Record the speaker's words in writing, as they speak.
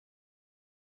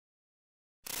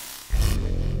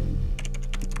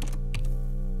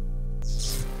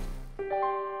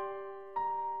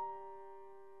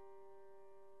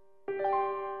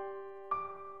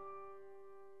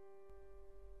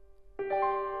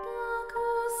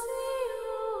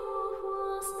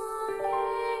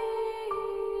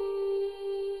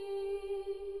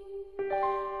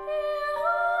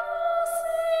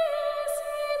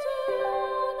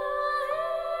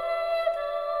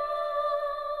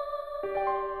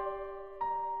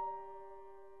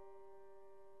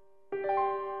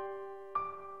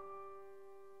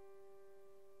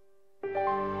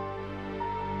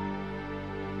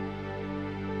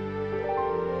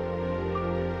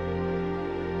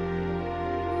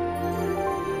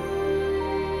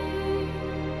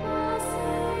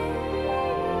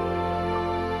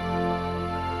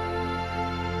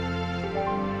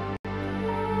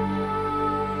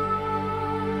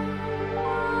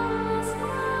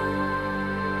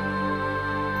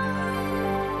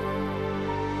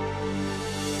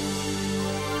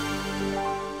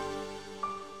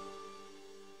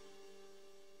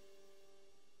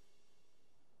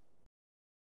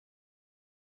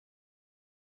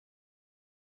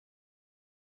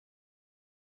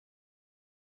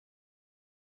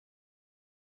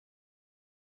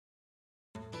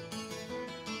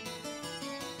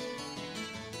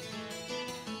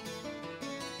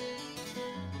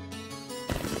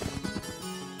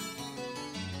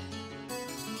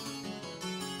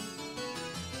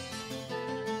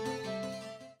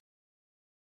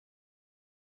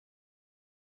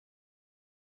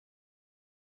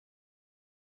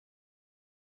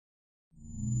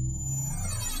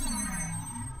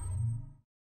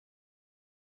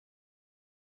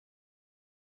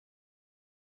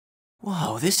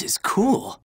Whoa, this is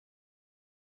cool.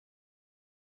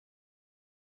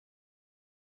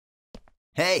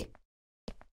 Hey!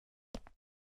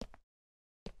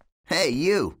 Hey,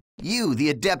 you! You, the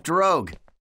adept rogue!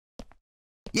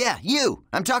 Yeah, you!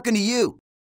 I'm talking to you!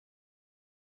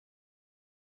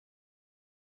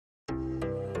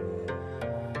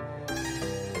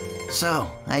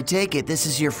 So, I take it this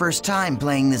is your first time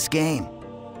playing this game?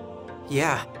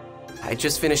 Yeah, I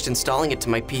just finished installing it to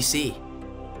my PC.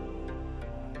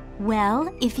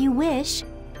 Well, if you wish,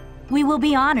 we will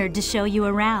be honored to show you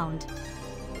around.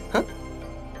 Huh?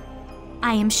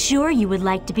 I am sure you would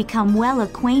like to become well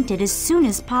acquainted as soon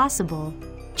as possible.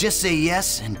 Just say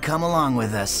yes and come along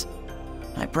with us.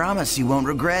 I promise you won't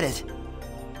regret it.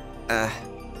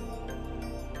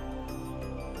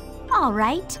 All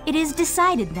right, it is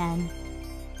decided then.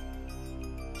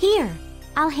 Here,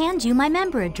 I'll hand you my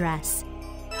member address.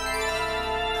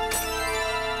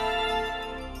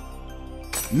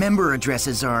 Member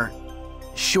addresses are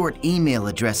short email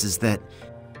addresses that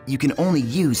you can only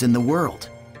use in the world.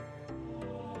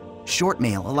 Short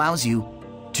mail allows you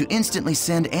to instantly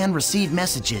send and receive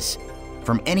messages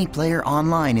from any player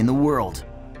online in the world.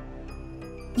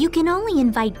 You can only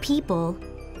invite people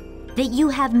that you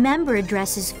have member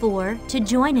addresses for to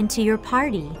join into your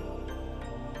party.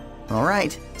 All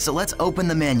right, so let's open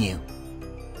the menu.